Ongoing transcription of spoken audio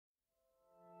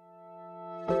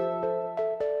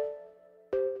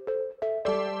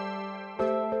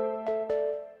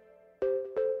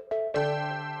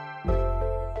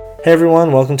Hey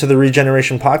everyone, welcome to the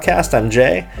Regeneration Podcast. I'm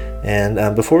Jay,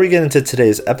 and before we get into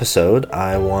today's episode,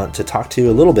 I want to talk to you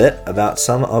a little bit about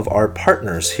some of our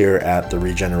partners here at the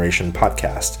Regeneration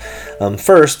Podcast.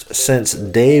 First, since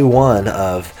day one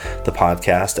of the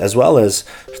podcast, as well as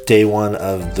day one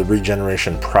of the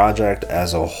Regeneration Project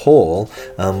as a whole,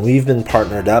 we've been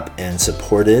partnered up and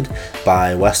supported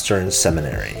by Western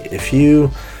Seminary. If you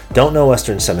don't know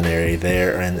Western Seminary,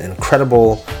 they're an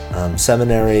incredible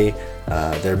seminary.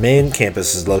 Their main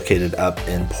campus is located up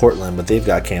in Portland, but they've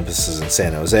got campuses in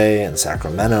San Jose and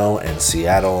Sacramento and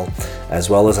Seattle, as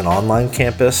well as an online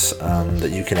campus that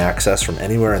you can access from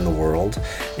anywhere in the world.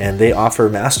 And they offer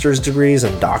master's degrees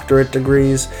and doctorate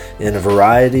degrees in a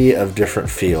variety of different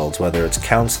fields, whether it's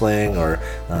counseling or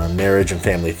marriage and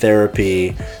family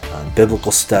therapy,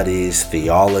 biblical studies,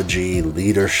 theology,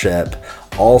 leadership,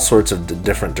 all sorts of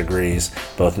different degrees,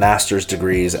 both master's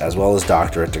degrees as well as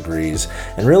doctorate degrees.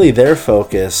 And really their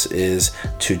focus is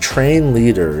to train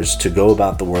leaders to go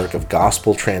about the work of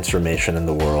gospel transformation in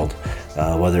the world,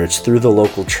 whether it's through the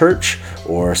local church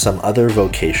or some other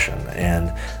vocation.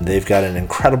 And they've got an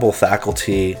incredible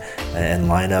faculty and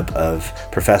lineup of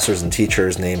professors and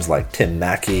teachers, names like Tim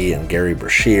Mackey and Gary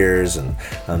Brashears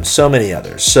and so many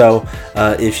others. So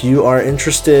if you are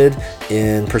interested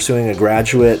in pursuing a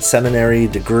graduate seminary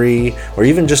degree or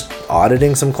even just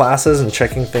auditing some classes and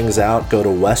checking things out, go to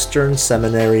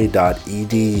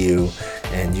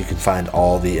westernseminary.edu and you can find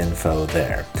all the info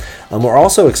there. We're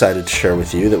also excited to share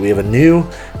with you that we have a new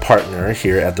partner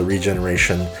here at the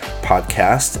Regeneration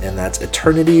Podcast, and that's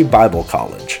Eternity Bible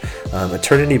College.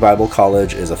 Eternity Bible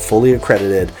College is a fully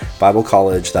accredited Bible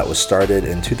college that was started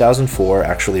in 2004,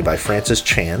 actually by Francis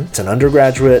Chan. It's an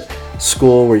undergraduate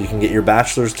school where you can get your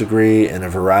bachelor's degree in a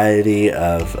variety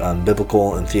of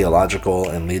biblical and theological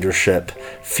and leadership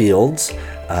fields.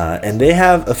 And they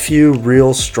have a few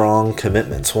real strong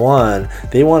commitments. One,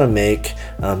 they want to make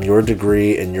your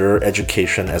degree and your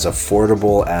education as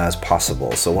affordable as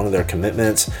possible. So one of their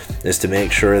commitments is to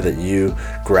make sure that you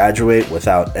graduate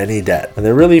without any debt. And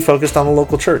they're really focused on the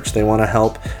local church. They want to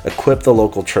help equip the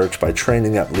local church by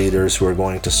training up leaders who are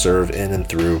going to serve in and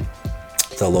through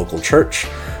the local church.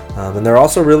 And they're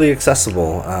also really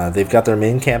accessible. They've got their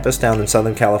main campus down in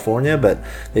Southern California, but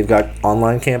they've got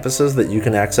online campuses that you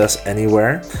can access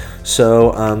anywhere.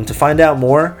 So to find out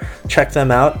more, check them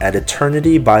out at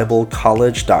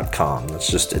eternitybiblecollege.com.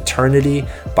 That's just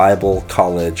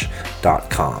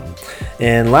eternitybiblecollege.com.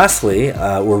 And lastly,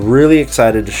 we're really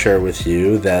excited to share with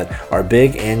you that our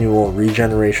big annual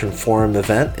Regeneration Forum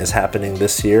event is happening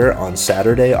this year on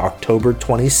Saturday, October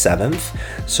 27th.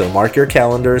 So mark your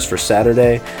calendars for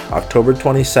Saturday, October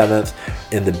 27th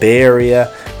in the Bay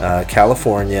Area,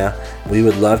 California. We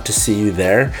would love to see you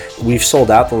there. We've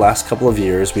sold out the last couple of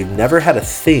years. We've never had a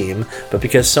theme, but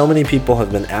because so many people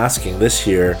have been asking this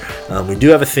year, we do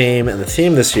have a theme, and the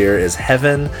theme this year is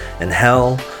heaven and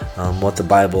hell, what the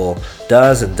Bible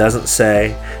does and doesn't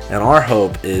say. And our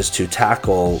hope is to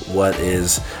tackle what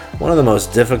is one of the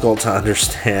most difficult to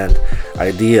understand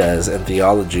ideas and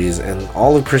theologies in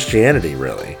all of Christianity,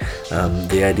 really.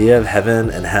 The idea of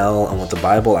heaven and hell and what the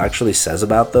Bible actually says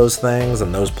about those things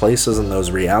and those places and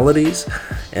those realities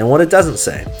and what it doesn't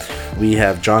say. We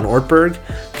have John Ortberg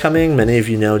coming. Many of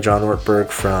you know John Ortberg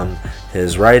from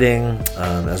his writing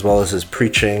as well as his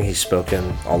preaching. He's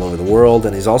spoken all over the world,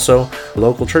 and he's also a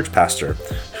local church pastor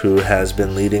who has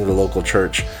been leading the local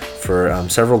church for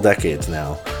several decades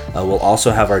now. We'll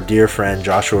also have our dear friend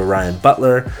Joshua Ryan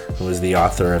Butler, who is the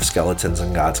author of Skeletons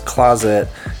in God's Closet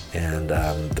and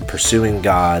The Pursuing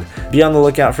God. Be on the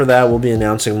lookout for that. We'll be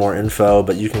announcing more info,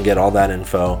 but you can get all that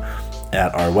info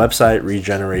at our website,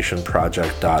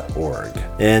 regenerationproject.org.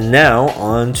 And now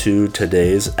on to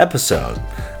today's episode.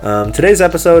 Today's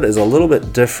episode is a little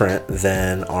bit different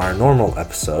than our normal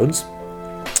episodes.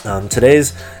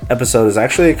 Today's episode is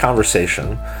actually a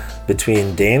conversation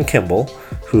between Dan Kimball,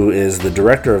 who is the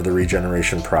director of the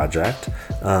Regeneration Project,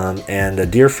 and a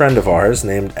dear friend of ours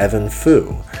named Evan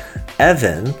Fu.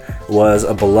 Evan was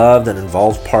a beloved and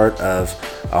involved part of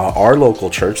our local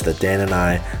church that Dan and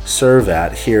I serve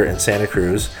at here in Santa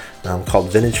Cruz,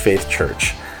 called Vintage Faith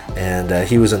Church. And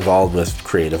he was involved with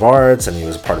creative arts, and he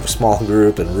was part of a small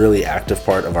group and really active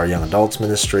part of our young adults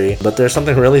ministry. But there's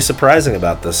something really surprising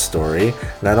about this story,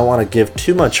 and I don't want to give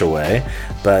too much away,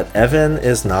 but Evan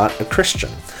is not a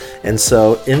Christian. And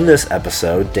so in this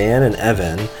episode, Dan and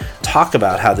Evan talk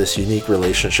about how this unique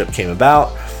relationship came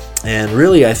about. And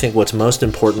really, I think what's most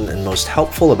important and most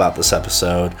helpful about this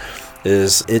episode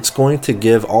is it's going to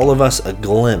give all of us a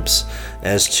glimpse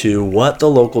as to what the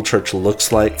local church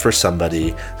looks like for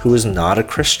somebody who is not a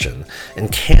Christian.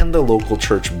 And can the local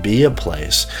church be a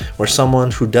place where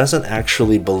someone who doesn't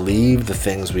actually believe the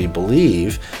things we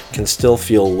believe can still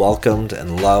feel welcomed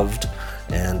and loved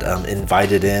and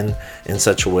invited in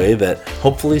such a way that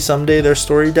hopefully someday their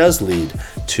story does lead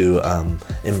to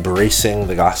embracing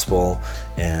the gospel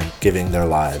and giving their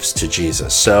lives to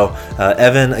Jesus. So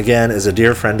Evan, again, is a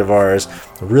dear friend of ours,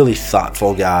 a really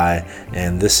thoughtful guy,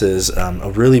 and this is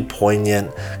a really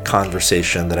poignant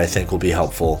conversation that I think will be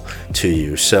helpful to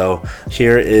you. So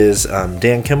here is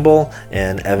Dan Kimball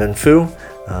and Evan Fu.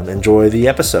 Enjoy the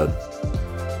episode.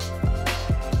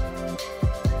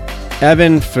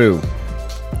 Evan Fu,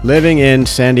 living in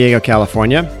San Diego,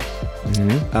 California,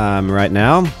 right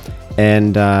now,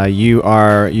 and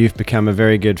you've become a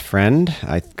very good friend.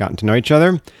 I've gotten to know each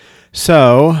other,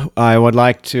 so I would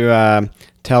like to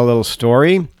tell a little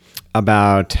story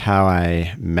about how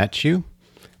I met you,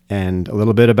 and a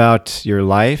little bit about your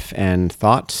life and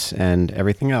thoughts and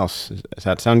everything else. Does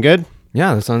that sound good?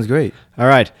 Yeah, that sounds great. All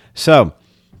right, so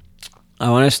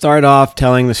I want to start off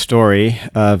telling the story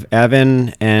of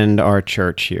Evan and our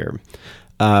church here.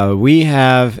 We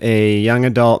have a young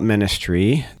adult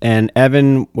ministry, and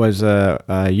Evan was a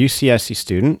UCSC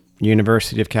student,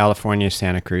 University of California,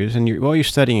 Santa Cruz. And what were you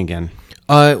studying again?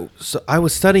 So I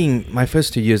was studying, my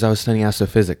first 2 years, I was studying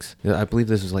astrophysics. I believe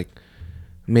this was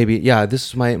this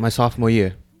is my sophomore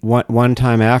year. One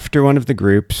time after one of the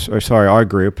groups, our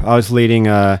group, I was leading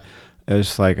it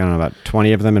was like, I don't know, about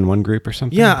 20 of them in one group or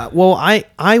something? Yeah, well,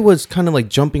 I was kind of like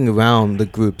jumping around the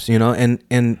groups,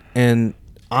 and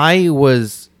I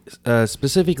was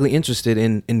specifically interested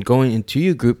in going into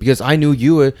your group because I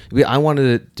knew I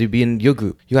wanted to be in your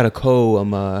group. You had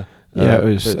a it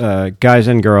was guys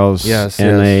and girls. Yes,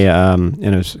 and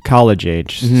it was college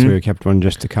age, so we kept one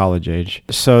just to college age.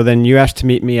 So then you asked to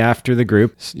meet me after the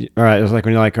group. All right, it was like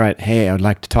when you're like, all right, hey, I would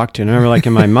like to talk to you. And I remember, like,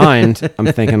 in my mind, I'm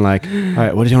thinking like, all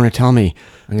right, what do you want to tell me?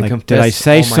 Like, did I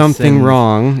say something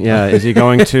wrong? Yeah, is he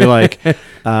going to like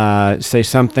say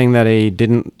something that he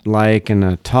didn't like in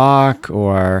a talk,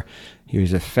 or he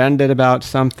was offended about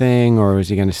something, or was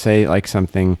he going to say like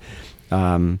something?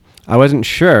 I wasn't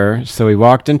sure, so we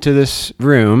walked into this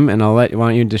room, and why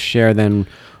don't you just share then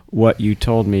what you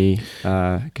told me,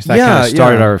 because that kind of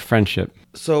started our friendship.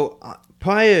 So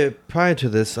prior to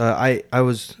this,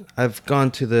 I've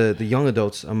gone to the young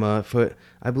adults. For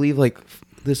I believe like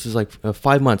this is like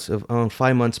 5 months around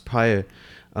 5 months prior,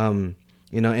 and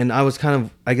I was kind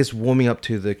of, I guess, warming up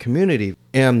to the community.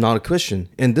 And I'm not a Christian,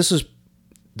 and this is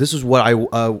what I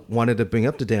wanted to bring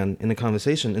up to Dan in the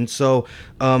conversation. And so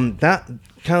that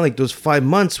kind of like those 5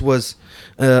 months was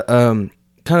kind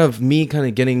of me kind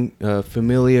of getting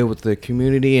familiar with the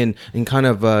community and kind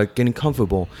of getting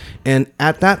comfortable. And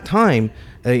at that time,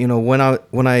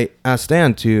 when I asked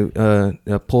Dan to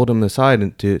pull him aside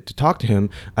and to talk to him,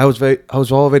 I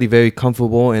was already very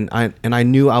comfortable, and I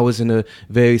knew I was in a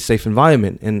very safe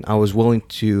environment, and I was willing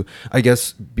to, I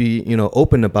guess, be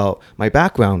open about my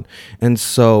background. And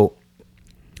so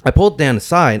I pulled Dan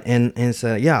aside and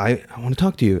said, yeah, I want to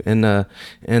talk to you. And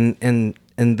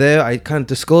there I kind of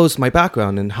disclosed my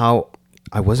background and how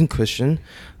I wasn't Christian,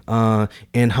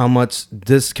 and how much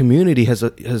this community has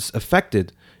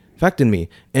affected me.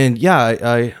 And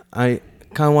yeah, I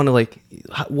kind of want to like,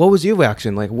 what was your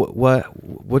reaction? Like,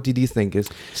 what did you think as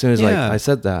soon as like I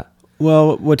said that?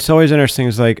 Well, what's always interesting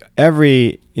is like I've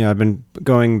been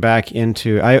going back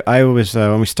into, I was,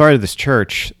 when we started this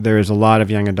church, there was a lot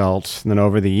of young adults. And then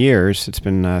over the years, it's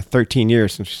been 13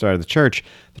 years since we started the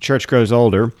church grows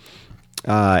older.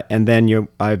 And then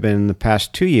I've been the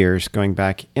past 2 years going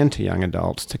back into young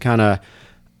adults to kind of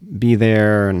be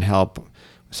there and help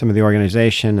some of the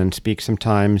organization and speak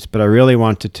sometimes, but I really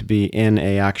wanted to be in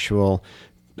a actual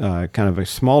kind of a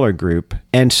smaller group.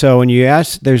 And so when you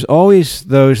ask, there's always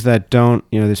those that don't,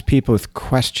 there's people with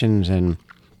questions, and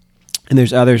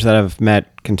there's others that I've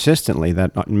met consistently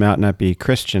that might not be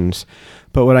Christians.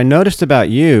 But what I noticed about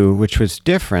you, which was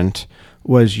different,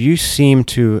 was you seem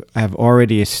to have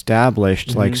already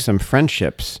established like some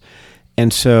friendships.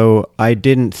 And so I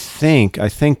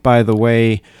think by the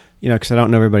way, because I don't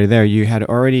know everybody there, you had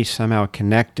already somehow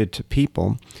connected to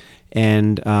people.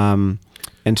 And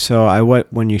so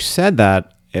when you said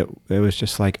that, it was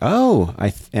just like, because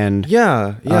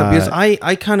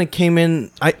I kind of came in,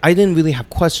 I didn't really have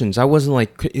questions. I wasn't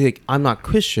like I'm not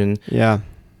Christian. Yeah.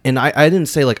 And I didn't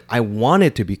say like I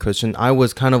wanted to be Christian. I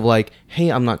was kind of like, hey,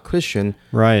 I'm not Christian.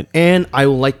 Right. And I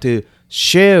would like to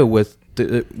share with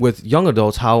young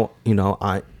adults how,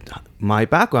 my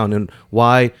background and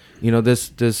why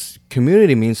this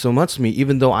community means so much to me,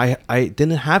 even though I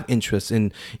didn't have interest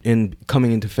in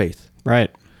coming into faith.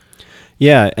 Right.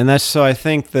 Yeah, and that's so I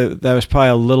think that was probably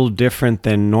a little different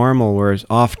than normal, whereas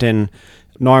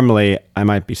normally I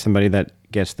might be somebody that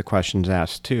gets the questions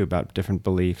asked too about different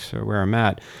beliefs or where I'm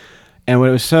at. And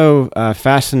what was so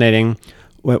fascinating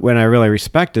when I really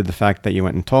respected the fact that you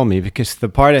went and told me, because the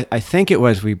part, I think it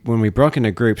was when we broke into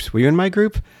groups, were you in my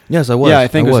group? Yes, I was. Yeah, I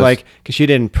think it was like, because you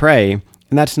didn't pray,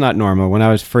 and that's not normal. When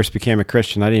I first became a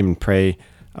Christian, I didn't even pray.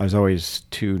 I was always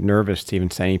too nervous to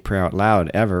even say any prayer out loud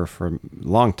ever for a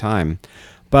long time.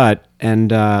 But,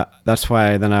 that's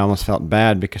why then I almost felt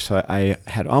bad, because I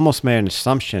had almost made an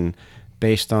assumption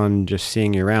based on just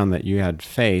seeing you around that you had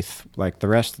faith like the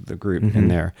rest of the group in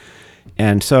there.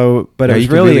 And so, but it was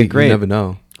really a great... You never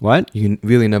know. What? You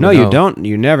really never know. No, you don't.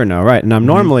 You never know, right? And I'm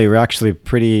normally we're actually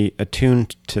pretty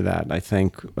attuned to that, I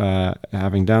think,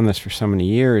 having done this for so many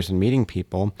years and meeting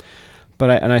people. But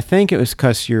I think it was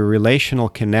because your relational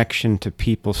connection to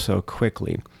people so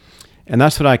quickly. And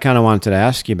that's what I kind of wanted to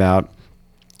ask you about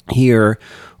here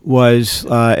was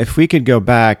if we could go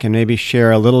back and maybe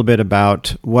share a little bit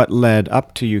about what led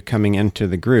up to you coming into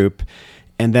the group.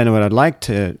 And then what I'd like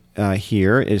to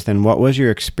hear is then what was your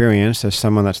experience as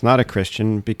someone that's not a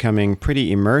Christian becoming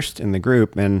pretty immersed in the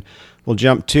group? And we'll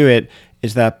jump to it,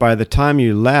 is that by the time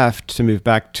you left to move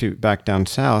back down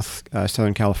south,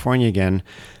 Southern California again,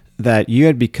 that you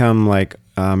had become like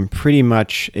pretty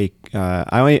much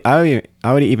I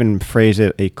would even phrase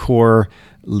it a core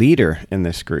leader in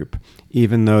this group,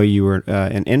 even though you were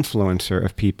an influencer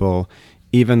of people,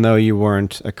 even though you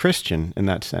weren't a Christian in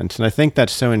that sense. And I think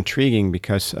that's so intriguing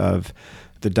because of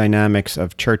the dynamics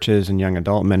of churches and young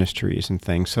adult ministries and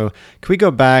things. So can we go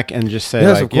back and just say,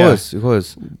 yes, like, of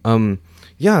course.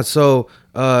 So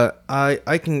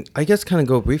I can, I guess, kind of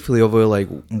go briefly over like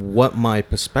what my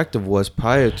perspective was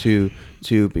prior to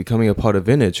becoming a part of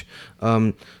Vintage.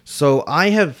 So I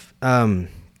have, I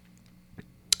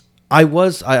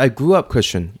grew up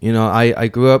Christian. I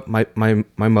grew up, my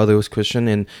mother was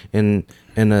Christian, and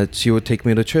she would take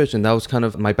me to church, and that was kind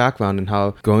of my background and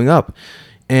how growing up.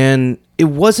 And it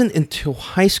wasn't until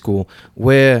high school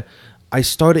where I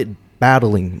started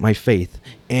battling my faith,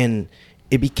 and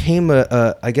it became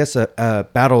a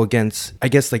battle against, I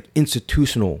guess, like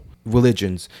institutional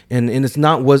religions, and it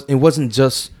wasn't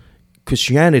just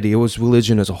Christianity, it was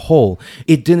religion as a whole.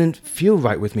 It didn't feel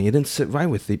right with me. It didn't sit right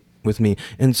with me.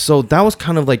 And so that was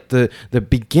kind of like the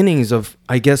beginnings of,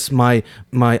 I guess, my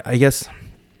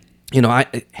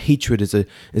hatred is a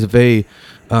very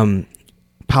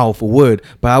powerful word,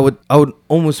 but I would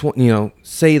almost want,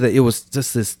 say that it was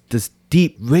just this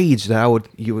deep rage that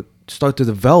you would start to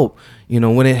develop,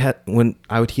 when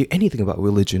I would hear anything about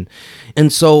religion.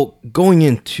 And so going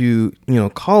into,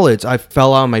 college, I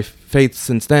fell out of my faith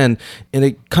since then, and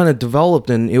it kind of developed,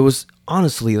 and it was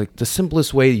honestly like the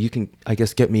simplest way you can, I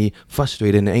guess, get me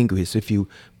frustrated and angry is if you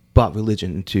brought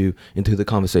religion into the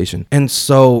conversation. And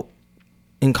so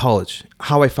in college,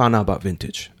 how I found out about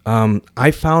Vintage.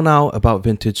 I found out about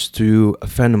Vintage through a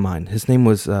friend of mine. His name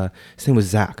was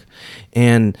Zach,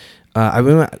 and I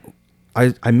remember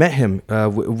I met him.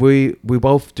 We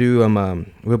both do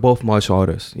we're both martial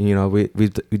artists. We do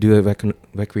it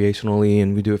recreationally,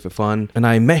 and we do it for fun. And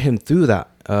I met him through that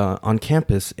on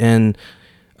campus, and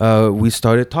we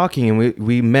started talking, and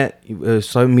we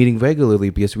started meeting regularly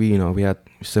because we had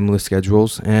similar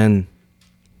schedules, and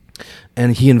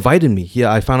he invited me.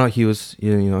 Yeah, I found out he was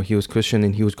he was Christian,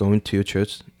 and he was going to a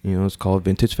church. It's called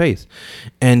Vintage Faith,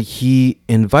 and he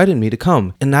invited me to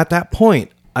come. And at that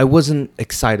point, I wasn't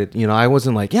excited. I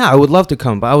wasn't like, yeah, I would love to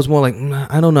come, but I was more like,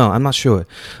 I don't know, I'm not sure.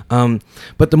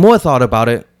 But the more I thought about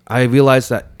it, I realized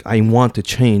that I want to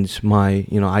change my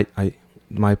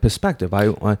my perspective.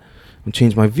 I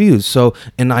change my views. So,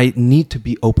 and I need to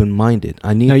be open-minded.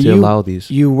 I need to allow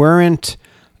these. You weren't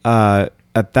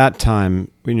at that time,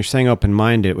 when you're saying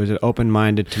open-minded, was it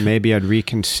open-minded to maybe I'd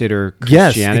reconsider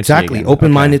Christianity? Yes, exactly. Again?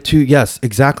 Open-minded to, yes,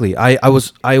 exactly. I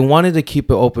wanted to keep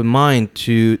an open mind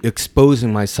to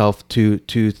exposing myself to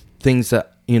things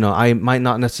that, I might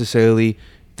not necessarily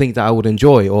think that I would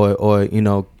enjoy, or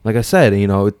like I said,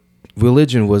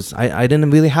 religion was, I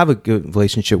didn't really have a good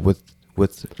relationship with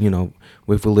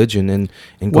religion and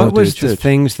going what was to the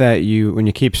things that when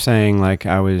you keep saying, like,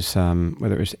 I was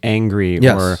whether it was angry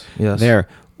or there,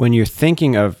 when you're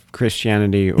thinking of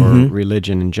Christianity or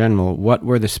religion in general, what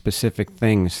were the specific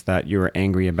things that you were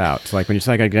angry about? So, like, when you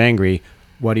say, like, I get angry,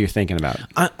 what are you thinking about?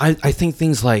 I think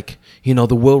things like,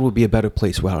 the world would be a better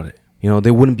place without it.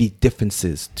 There wouldn't be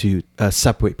differences to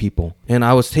separate people. And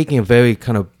I was taking a very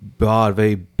kind of broad,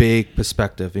 very big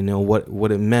perspective,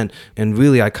 what it meant. And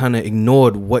really, I kind of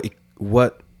ignored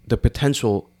what the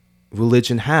potential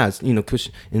religion has.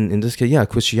 In this case,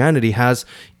 Christianity has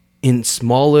in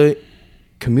smaller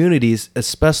communities,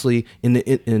 especially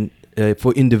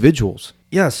for individuals.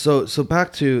 Yeah. So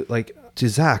back to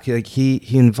Zach,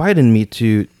 he invited me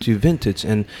to Vintage,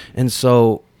 and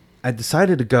so I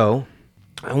decided to go.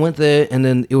 I went there, and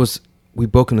then we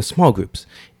broke into small groups,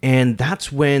 and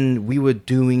that's when we were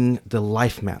doing the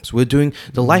life maps. We're doing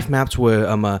the life maps where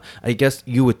I guess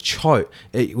you would chart.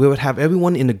 We would have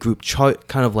everyone in the group chart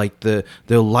kind of like their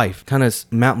life, kind of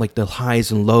map like the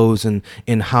highs and lows, and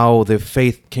how their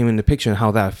faith came in the picture and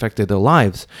how that affected their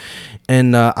lives.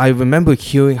 And I remember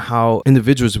hearing how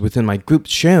individuals within my group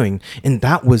sharing, and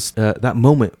that was that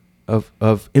moment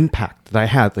of impact that I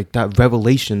had, like that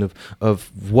revelation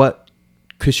of what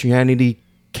Christianity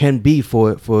can be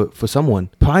for someone.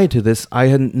 Prior to this, I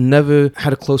had never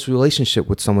had a close relationship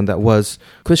with someone that was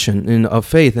Christian and of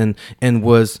faith, and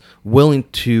was willing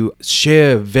to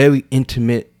share very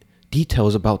intimate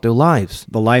details about their lives.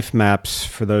 The life maps,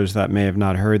 for those that may have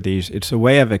not heard these, it's a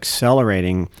way of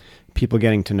accelerating people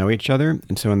getting to know each other.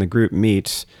 And so when the group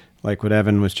meets, like what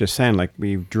Evan was just saying, like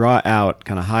we draw out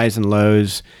kind of highs and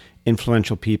lows,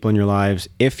 influential people in your lives.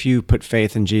 If you put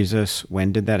faith in Jesus,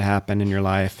 when did that happen in your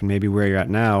life, and maybe where you're at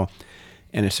now?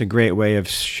 And it's a great way of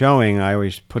showing. I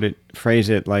always phrase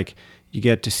it like you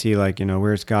get to see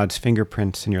where's God's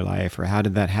fingerprints in your life, or how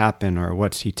did that happen, or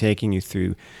what's he taking you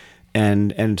through?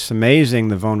 And it's amazing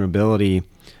the vulnerability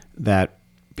that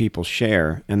people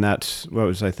share. And that's what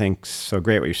was, I think, so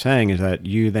great what you're saying, is that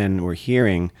you then were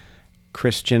hearing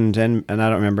Christians, and I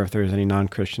don't remember if there was any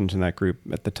non-Christians in that group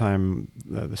at the time,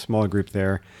 the smaller group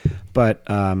there, but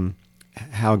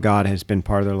how God has been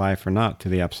part of their life or not,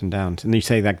 through the ups and downs. And you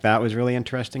say that was really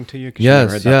interesting to you? 'Cause you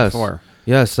never heard that before.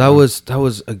 Yes, that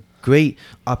was a great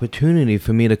opportunity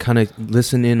for me to kind of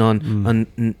listen in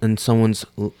on someone's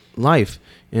life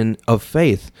and of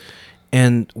faith.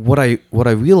 And what I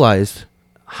realized,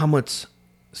 how much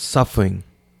suffering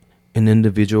an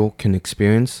individual can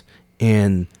experience,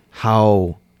 and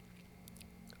how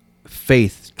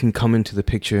faith can come into the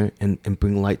picture and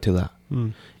bring light to that.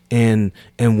 And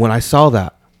when I saw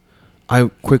that, I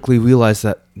quickly realized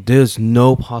that there's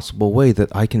no possible way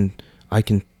that I can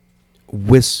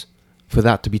wish for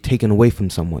that to be taken away from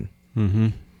someone.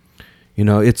 Mm-hmm.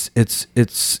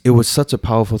 It was such a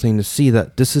powerful thing to see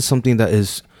that this is something that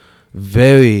is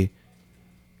very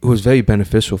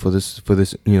beneficial for this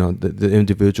the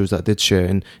individuals that did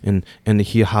share, and to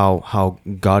hear how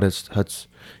God has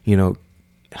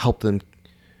helped them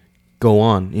go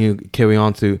on, carry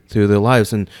on through their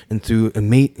lives, and through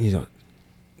the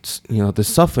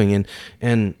suffering,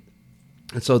 and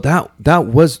so that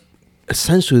was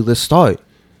essentially the start,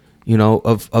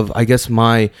 of I guess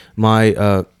my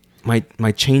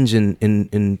change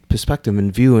in perspective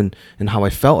and view, and how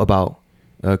I felt about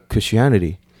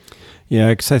Christianity. Yeah,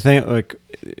 because I think,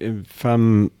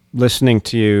 from listening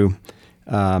to you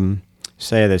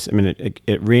say this, I mean,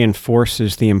 it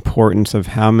reinforces the importance of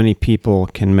how many people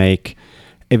can make,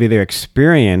 if either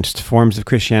experienced forms of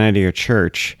Christianity or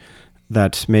church,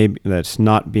 that's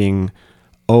not being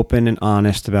open and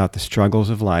honest about the struggles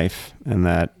of life and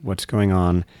that what's going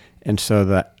on, and so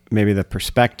that maybe the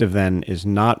perspective then is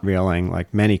not reeling,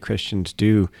 like many Christians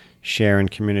do share in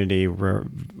community. We're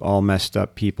all messed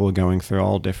up people going through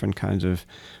all different kinds of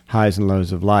highs and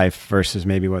lows of life, versus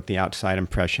maybe what the outside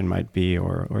impression might be,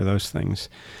 or those things.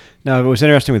 Now, what was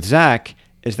interesting with Zach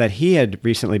is that he had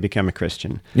recently become a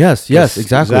Christian. Yes,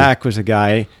 exactly. Zach was a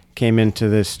guy, came into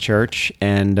this church,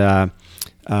 and fellow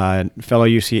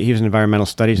UC, he was an environmental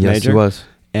studies major. Yes, he was.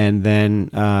 And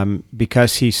then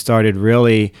because he started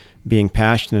really being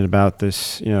passionate about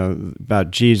this,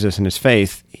 about Jesus and his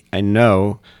faith, I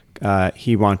know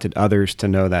he wanted others to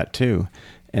know that too.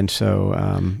 And so,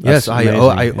 yes, I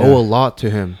owe a lot to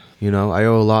him. I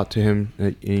owe a lot to him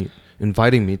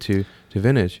inviting me to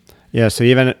Vintage. Yeah. So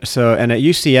and at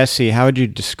UCSC, how would you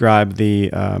describe the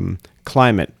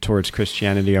climate towards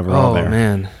Christianity overall there?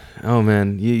 Oh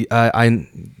man.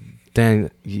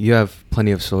 Dan, you have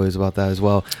plenty of stories about that as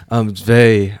well. It's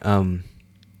very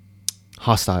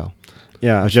hostile.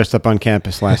 Yeah, I was just up on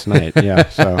campus last night. Yeah,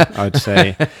 so I would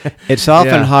say it's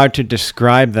often hard to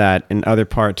describe that in other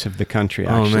parts of the country,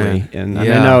 actually. And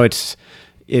I know it's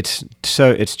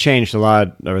changed a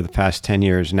lot over the past 10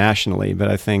 years nationally, but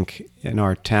I think in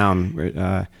our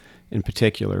town, in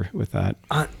particular, with that,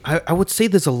 I would say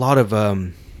there's a lot of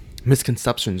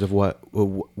misconceptions of what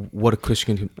a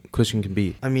Christian can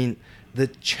be. I mean, the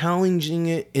challenging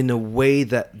it in a way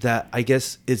that I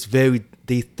guess it's very,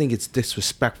 they think it's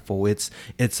disrespectful. It's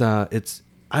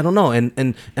I don't know,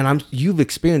 and you've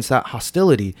experienced that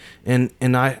hostility, and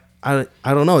I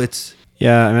don't know. It's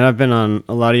Yeah, I mean, I've been on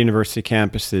a lot of university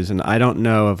campuses, and I don't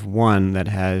know of one that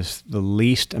has the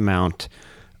least amount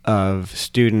of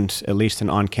students, at least in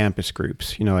on-campus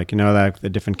groups. Like the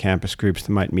different campus groups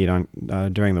that might meet on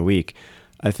during the week.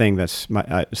 I think that's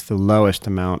it's the lowest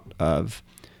amount of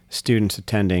students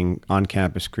attending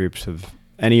on-campus groups of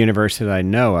any university that I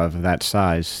know of that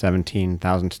size,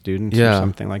 17,000 students or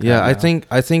something like that. Yeah,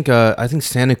 I think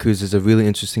Santa Cruz is a really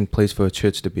interesting place for a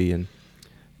church to be in.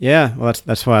 Yeah, well,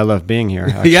 that's why I love being here.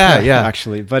 Actually, Yeah.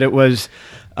 Actually, but it was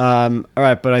all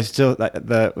right. But I still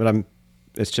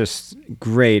it's just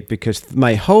great because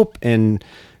my hope and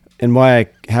why I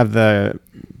have the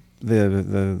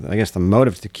I guess the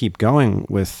motive to keep going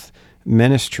with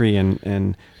ministry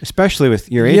and especially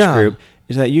with your age group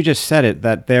is that you just said it,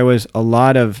 that there was a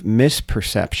lot of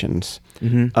misperceptions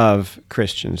of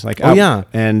Christians.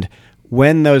 And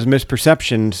when those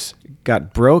misperceptions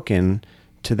got broken,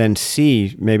 to then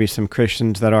see maybe some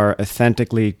Christians that are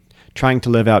authentically trying to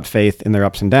live out faith in their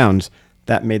ups and downs,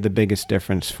 that made the biggest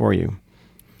difference for you.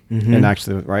 And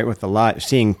actually, right, with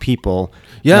seeing people,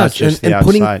 not just the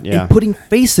outside, and putting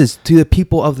faces to the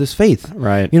people of this faith.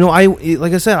 Right.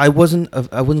 Like I said, I wasn't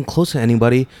close to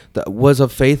anybody that was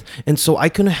of faith, and so I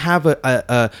couldn't have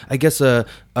a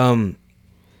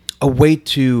way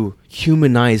to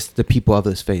humanize the people of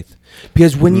this faith.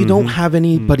 Because when you don't have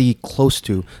anybody close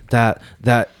to that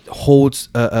holds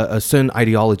a certain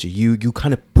ideology, you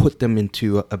kind of put them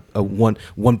into a one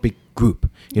big group.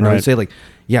 Right. Say like,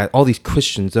 yeah, all these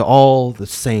Christians, they're all the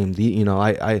same.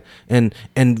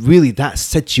 And really that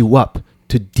sets you up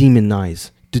to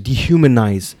demonize, to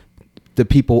dehumanize the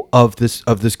people of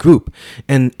this group.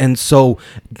 And so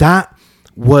that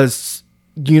was,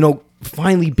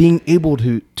 finally being able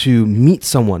to meet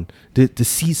someone, to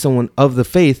see someone of this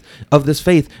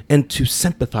faith, and to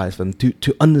sympathize with them,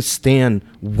 to understand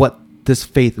what this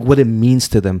faith, what it means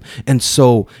to them. And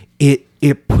so it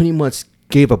pretty much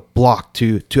gave a block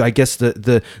to I guess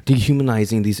the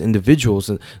dehumanizing these individuals.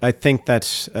 I think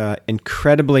that's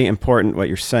incredibly important what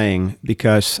you're saying,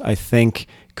 because I think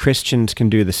Christians can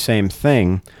do the same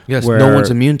thing. Yes, no one's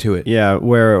immune to it. Yeah,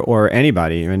 or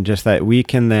anybody, and just that we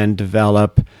can then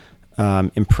develop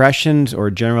impressions or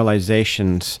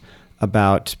generalizations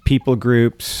about people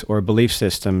groups or belief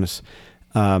systems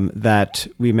that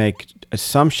we make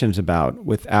assumptions about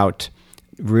without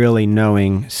really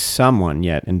knowing someone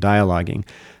yet and dialoguing.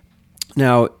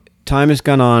 Now, time has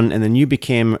gone on, and then you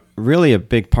became really a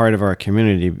big part of our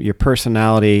community. Your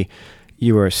personality,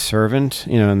 you were a servant,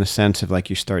 in the sense of like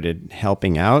you started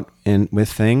helping out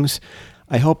with things.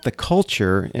 I hope the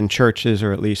culture in churches,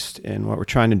 or at least in what we're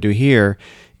trying to do here,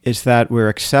 is that we're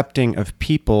accepting of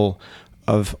people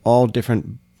of all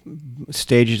different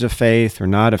stages of faith or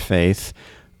not of faith.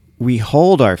 We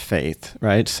hold our faith,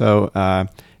 right? So, I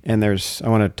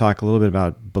want to talk a little bit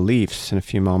about beliefs in a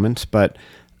few moments, but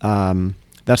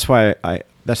that's why I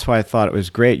thought it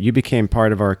was great. You became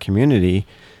part of our community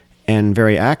and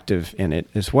very active in it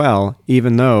as well,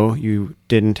 even though you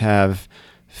didn't have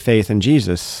faith in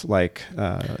Jesus like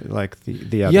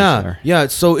the others are. Yeah.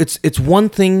 So it's one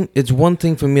thing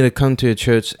for me to come to a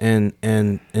church and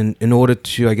in order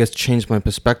to, I guess, change my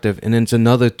perspective, and it's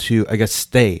another to, I guess,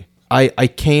 stay. I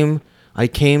came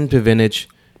to Vintage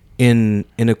in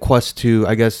a quest to,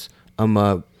 I guess,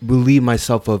 relieve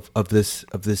myself of this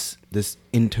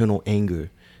internal anger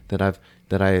that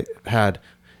I had,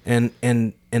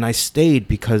 and I stayed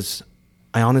because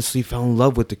I honestly fell in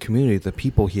love with the community, the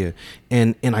people here,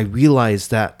 and I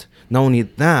realized that not only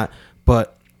that,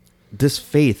 but this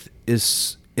faith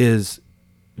is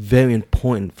very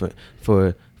important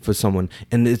for someone,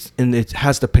 and it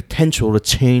has the potential to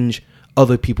change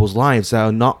other people's lives that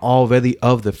are not already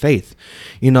of the faith.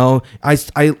 I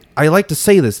like to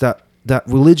say this, that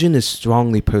religion is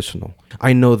strongly personal.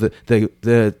 I know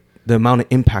the amount of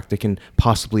impact it can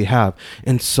possibly have,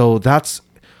 and so that's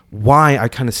why I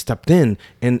kind of stepped in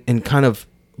and kind of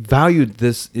valued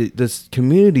this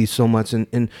community so much,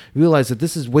 and realized that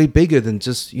this is way bigger than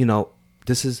just,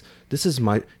 this is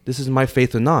my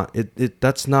faith or not.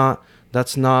 That's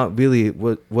not really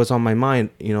what was on my mind,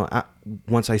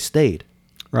 once I stayed.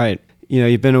 Right.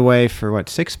 You've been away for what,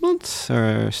 6 months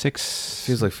or 6?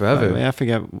 Feels like forever. I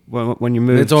forget when you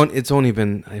moved. It's only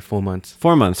been 4 months.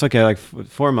 4 months. Okay, like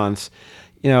 4 months.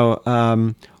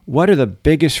 What are the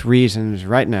biggest reasons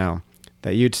right now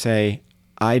that you'd say,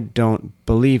 I don't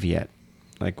believe yet?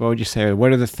 Like, what would you say? Or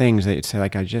what are the things that you'd say,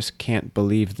 like, I just can't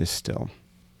believe this still?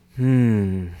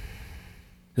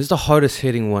 This is the hardest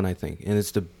hitting one, I think, and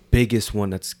it's the biggest one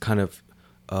that's kind of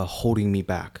holding me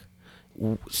back.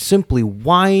 Simply,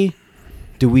 why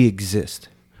do we exist?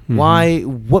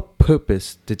 What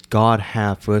purpose did God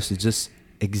have for us to just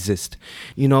exist?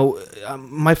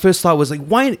 My first thought was like,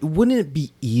 why wouldn't it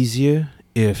be easier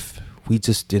if we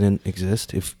just didn't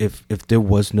exist? If there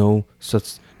was no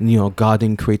such, God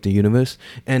didn't create the universe.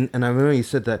 And I remember you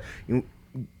said that,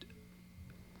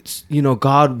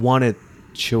 God wanted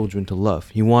children to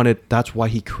love. That's why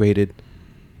he created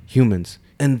humans.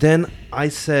 And then I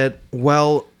said,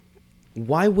 well,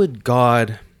 why would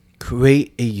God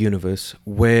create a universe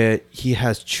where he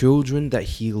has children that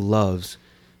he loves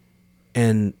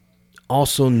and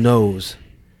also knows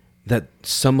that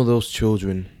some of those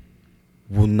children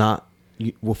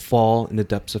will fall in the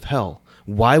depths of hell?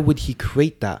 Why would he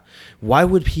create that? Why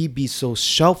would he be so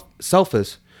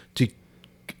selfish to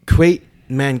create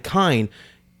mankind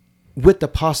with the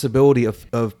possibility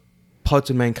of parts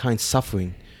of mankind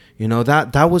suffering?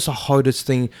 That was the hardest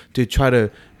thing to try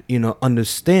to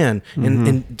understand,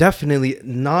 and definitely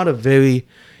not a very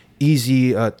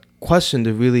easy question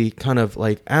to really kind of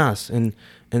like ask, and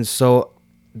so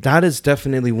that is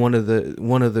definitely one of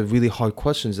the really hard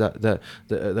questions that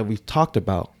we've talked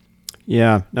about.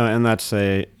 Yeah, no, and that's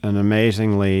an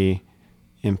amazingly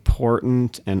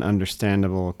important and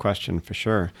understandable question for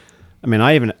sure. I mean,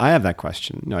 I have that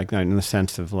question, like in the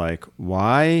sense of like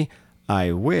why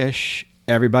I wish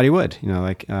everybody would,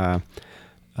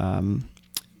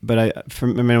 but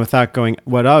without going,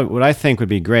 what I think would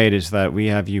be great is that we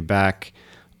have you back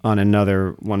on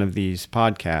another one of these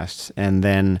podcasts, and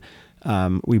then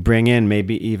we bring in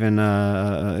maybe even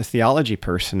a theology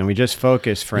person, and we just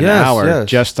focus for an hour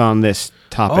just on this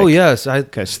topic. Oh yes,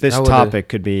 because this topic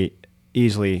could be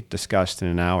easily discussed in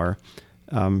an hour,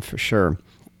 for sure.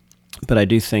 But I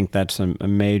do think that's a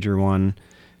major one.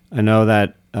 I know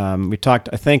that. We talked,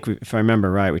 I think, if I remember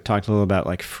right, we talked a little about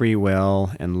like free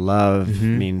will, and love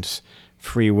means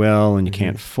free will, and you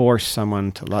can't force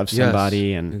someone to love somebody.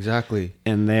 Yes, and exactly.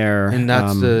 And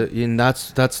that's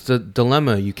the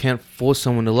dilemma. You can't force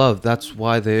someone to love. That's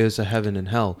why there is a heaven and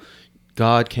hell.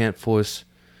 God can't force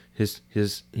his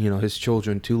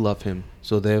children to love him.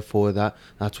 So therefore,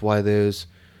 that's why there is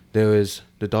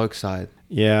the dark side.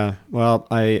 Yeah. Well,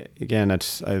 I think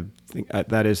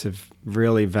that is a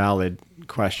really valid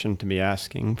question to be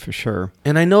asking, for sure.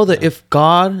 And I know that if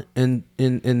God in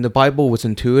the Bible was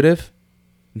intuitive,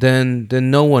 then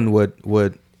no one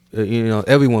would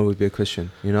everyone would be a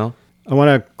Christian. I want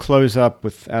to close up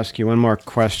with ask you one more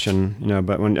question.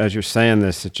 But as you're saying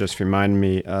this, it just reminded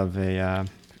me of a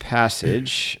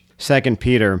passage, 2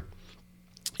 Peter,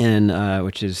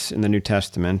 which is in the New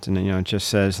Testament, and it just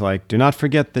says like, "Do not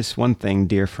forget this one thing,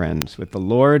 dear friends. With the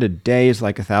Lord, a day is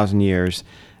like 1,000 years,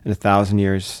 and 1,000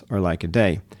 years are like a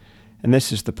day." And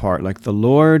this is the part, like, the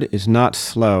Lord is not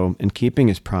slow in keeping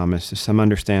his promise, as some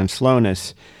understand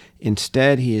slowness.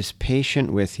 Instead, he is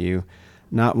patient with you,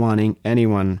 not wanting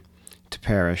anyone to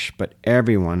perish, but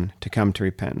everyone to come to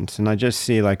repentance. And I just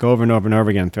see, like, over and over and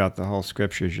over again throughout the whole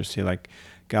scriptures, you see, like,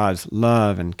 God's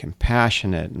love and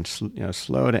compassionate and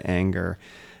slow to anger.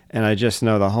 And I just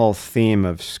know the whole theme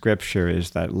of Scripture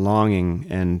is that longing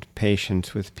and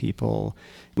patience with people.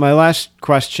 My last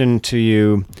question to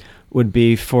you would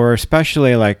be for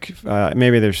especially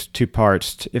maybe there's two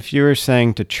parts. If you were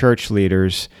saying to church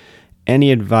leaders,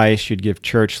 any advice you'd give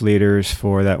church leaders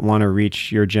that want to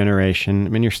reach your generation? I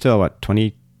mean, you're still,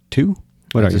 22?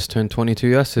 I just turned 22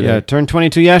 yesterday. Yeah, turned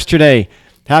 22 yesterday.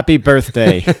 Happy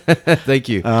birthday. Thank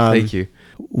you. Thank you.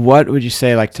 What would you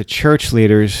say, to church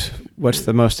leaders? What's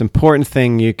the most important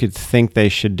thing you could think they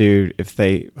should do if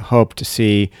they hope to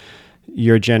see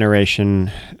your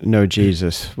generation know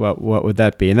Jesus? What would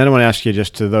that be? And then I want to ask you,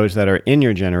 just to those that are in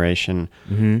your generation,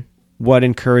 what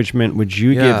encouragement would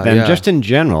you give them, just in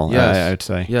general? Yes. I would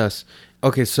say. Yes.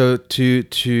 Okay. So to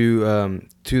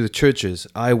the churches,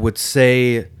 I would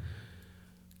say,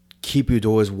 keep your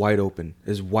doors wide open,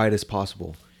 as wide as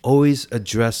possible. Always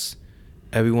address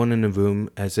everyone in the room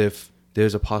as if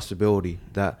there's a possibility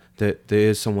that there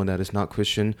is someone that is not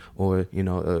Christian or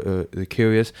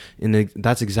curious, and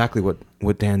that's exactly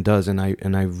what Dan does, and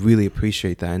I really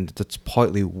appreciate that, and that's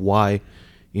partly why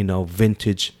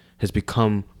Vintage has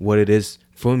become what it is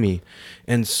for me.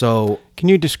 And so, can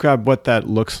you describe what that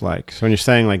looks like? So when you're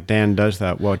saying Dan does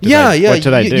that, what did I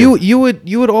do? You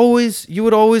would always say you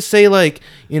always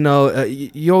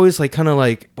kind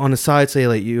of on the side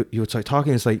say you would start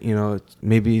talking. It's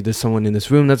maybe there's someone in this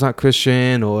room that's not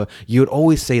Christian, or you would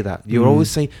always say that. You would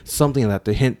always say something like that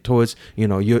to hint towards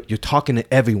you're talking to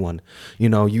everyone.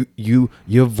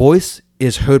 Your voice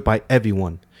is heard by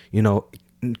everyone.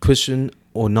 Christian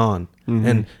or non.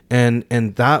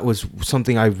 And that was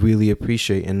something I really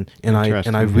appreciate, and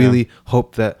I really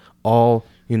hope that all,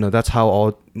 that's how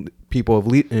all people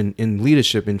of in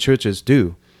leadership in churches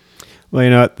do.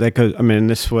 Well,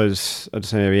 this was, I'd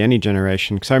say maybe any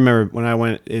generation, because I remember when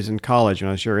I is in college, when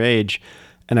I was your age,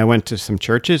 and I went to some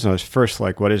churches, and I was first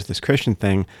like, what is this Christian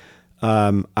thing?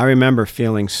 I remember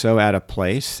feeling so out of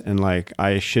place, and like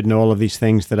I should know all of these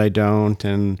things that I don't,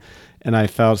 and I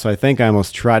felt, so I think I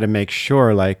almost try to make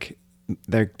sure like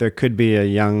there could be a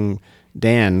young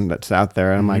Dan that's out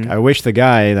there, and I'm like, I wish the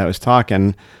guy that was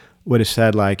talking would have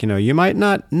said like, you might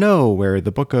not know where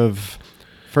the book of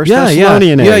First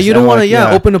Thessalonian is. Yeah, you don't want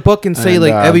to open a book and say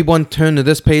like everyone turn to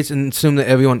this page and assume that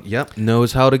everyone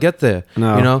knows how to get there.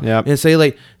 No, and say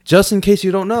like, just in case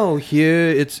you don't know, here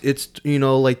it's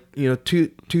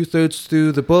 2/3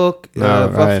 through the book,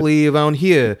 roughly around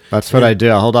here. That's what I do.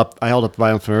 I hold up the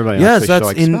Bible for everybody. Yes, that's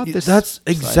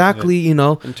exactly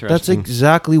that's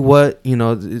exactly what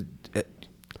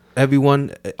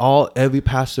every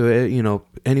pastor,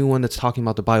 anyone that's talking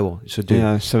about the Bible should do.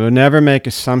 Yeah, so never make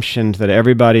assumptions that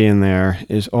everybody in there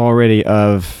is already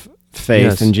of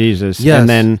faith in Jesus. Yes. And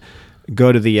then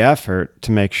go to the effort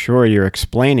to make sure you're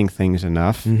explaining things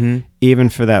enough, even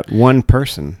for that one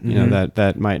person,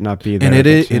 that might not be there. And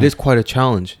it is quite a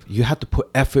challenge. You have to put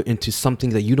effort into something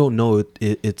that you don't know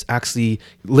it's actually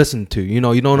listened to. You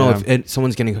don't know if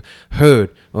someone's getting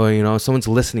heard, or someone's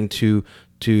listening to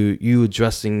you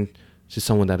addressing to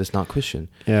someone that is not Christian.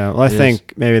 Yeah, well, I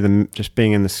think maybe just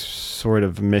being in this sort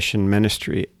of mission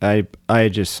ministry, I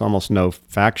just almost know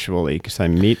factually, because I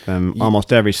meet them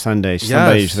almost every Sunday.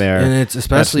 Somebody's there, and it's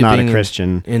especially that's not being a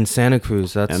Christian in Santa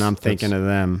Cruz. And I'm thinking of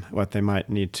them, what they might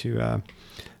need to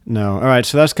know. All right,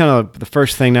 so that's kind of the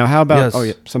first thing. Now, how about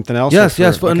something else?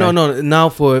 Yes. No. Now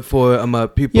for people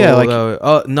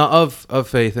not of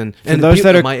faith and those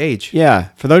people that are my age.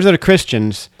 Yeah, for those that are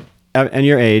Christians and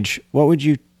your age, what would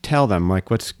you tell them?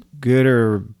 Like, what's good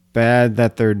or bad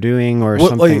that they're doing, or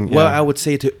something? Well, I would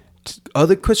say to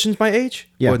other Christians my age.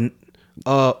 Yeah.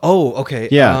 Okay.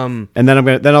 Yeah. And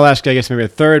then I'll ask. I guess maybe a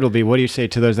third will be, what do you say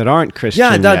to those that aren't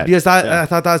Christian? Yeah, because I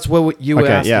thought that's what you were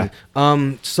asking.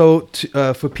 Yeah. So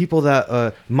for people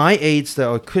that my age that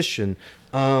are Christian,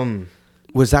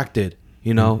 what Zach did,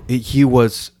 he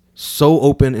was so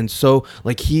open and so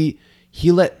like he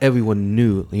let everyone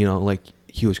knew, like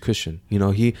he was Christian.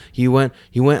 He went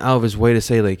out of his way to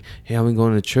say like, hey, I've been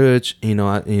going to church,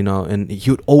 and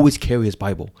he would always carry his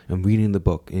Bible and reading the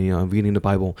book, and reading the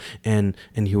Bible, and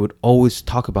he would always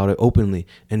talk about it openly.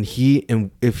 And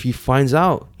if he finds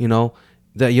out,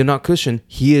 that you're not Christian,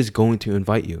 he is going to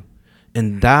invite you,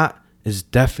 and that is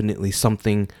definitely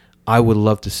something I would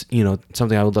love to,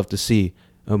 something I would love to see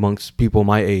amongst people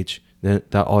my age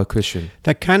that are Christian.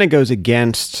 That kind of goes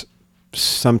against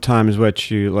sometimes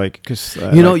what you like, because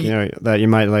that you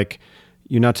might like,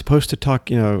 you're not supposed to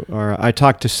talk, or I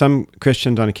talk to some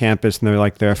Christians on campus and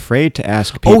they're afraid to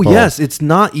ask people. Oh yes, it's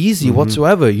not easy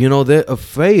whatsoever. They're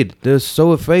afraid. They're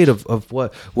so afraid of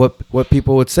what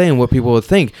people would say and what people would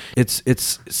think.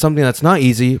 It's something that's not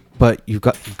easy, but you've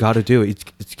got to do it.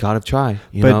 It's got to try.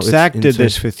 But Zach did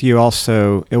this with you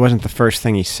also. It wasn't the first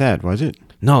thing he said, was it?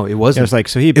 No, it wasn't. It was like,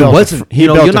 so he built a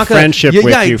friendship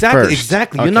with you first.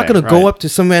 Exactly. Okay, you're not going to go up to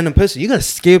some random person. You're going to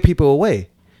scare people away,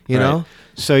 know?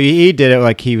 So he did it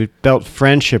like he built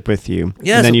friendship with you.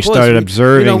 Yes, and then you started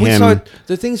observing him.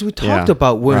 The things we talked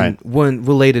about when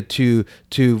related to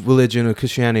religion or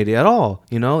Christianity at all,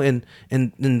 and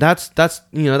that's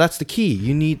the key.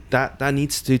 You need that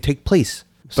needs to take place.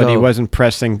 But he wasn't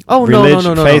pressing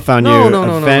faith on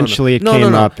you. Eventually it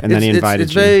came up, and then he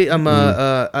invited you. It's very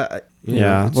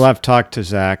well, I've talked to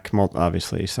Zach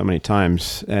obviously so many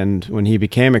times, and when he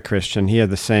became a Christian, he had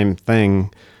the same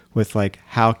thing with like,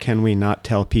 how can we not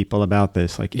tell people about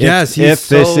this? Like, if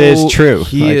this is true,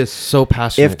 he is so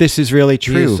passionate. If this is really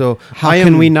true, how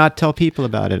can we not tell people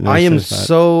about it? And I am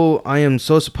so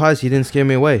surprised he didn't scare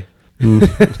me away.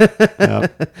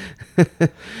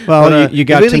 Well, you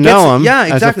got to know him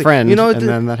as a friend, and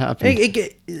then that happened.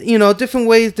 Different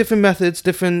ways, different methods,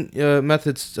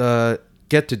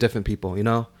 get to different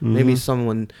people. Maybe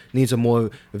someone needs a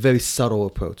very subtle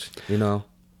approach.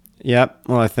 Yep.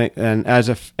 Well, I think, and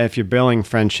if you're building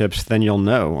friendships, then you'll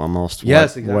know almost what it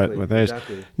is.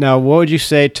 Exactly. Now, what would you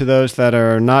say to those that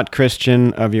are not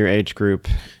Christian of your age group?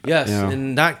 Yes,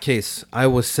 in that case, I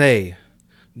would say,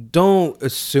 don't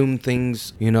assume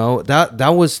things.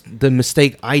 That was the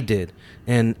mistake I did,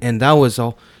 and that was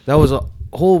a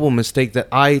horrible mistake that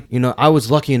I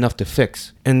was lucky enough to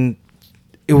fix. And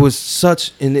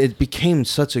it became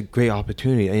such a great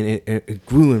opportunity, and it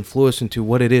grew and flourished into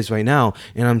what it is right now.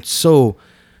 And I'm so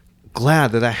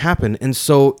glad that happened. And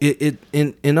so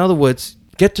in other words,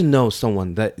 get to know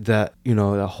someone that you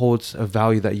know that holds a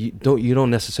value that you don't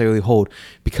necessarily hold,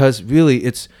 because really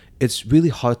it's really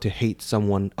hard to hate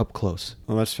someone up close.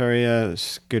 Well, that's very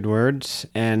good words.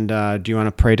 And do you want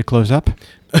to pray to close up?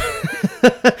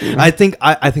 I think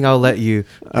I'll let you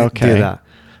do that.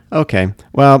 Okay.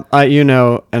 Well,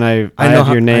 and I have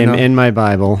your name in my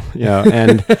Bible,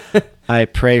 and I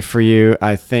pray for you.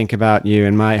 I think about you,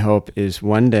 and my hope is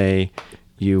one day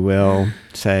you will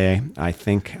say, I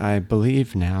think I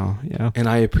believe now. Yeah. And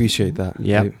I appreciate that.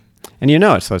 Yep. And you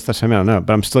know it, so that's why I don't know,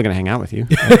 but I'm still going to hang out with you.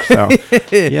 So,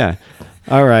 yeah.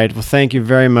 All right. Well, thank you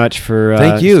very much for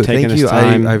taking this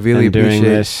time I really and doing appreciate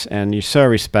this. And you're so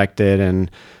respected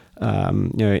and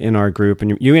in our group,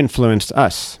 and you influenced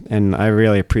us, and I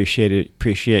really appreciate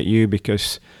you,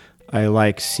 because I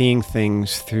like seeing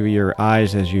things through your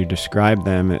eyes as you describe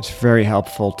them. It's very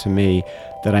helpful to me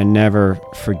that I never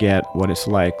forget what it's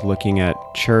like looking at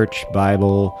church,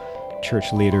 Bible,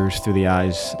 church leaders through the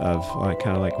eyes of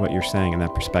kind of like what you're saying in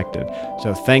that perspective.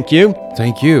 So thank you.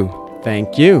 Thank you.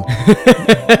 Thank you.